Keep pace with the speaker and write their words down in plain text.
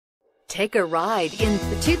Take a ride in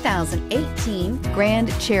the 2018 Grand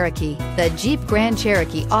Cherokee. The Jeep Grand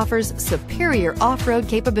Cherokee offers superior off-road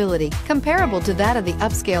capability comparable to that of the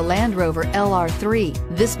upscale Land Rover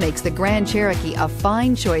LR3. This makes the Grand Cherokee a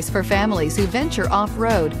fine choice for families who venture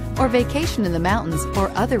off-road or vacation in the mountains or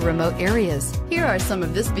other remote areas. Here are some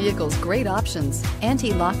of this vehicle's great options: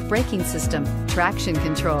 anti-lock braking system, traction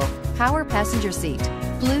control, power passenger seat,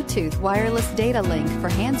 Bluetooth wireless data link for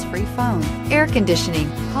hands-free phone, air conditioning,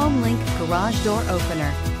 home link garage door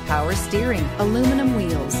opener, power steering, aluminum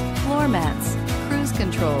wheels, floor mats, cruise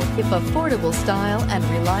control. If affordable style and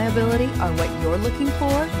reliability are what you're looking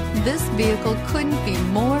for, this vehicle couldn't be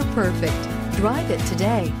more perfect. Drive it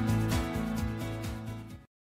today.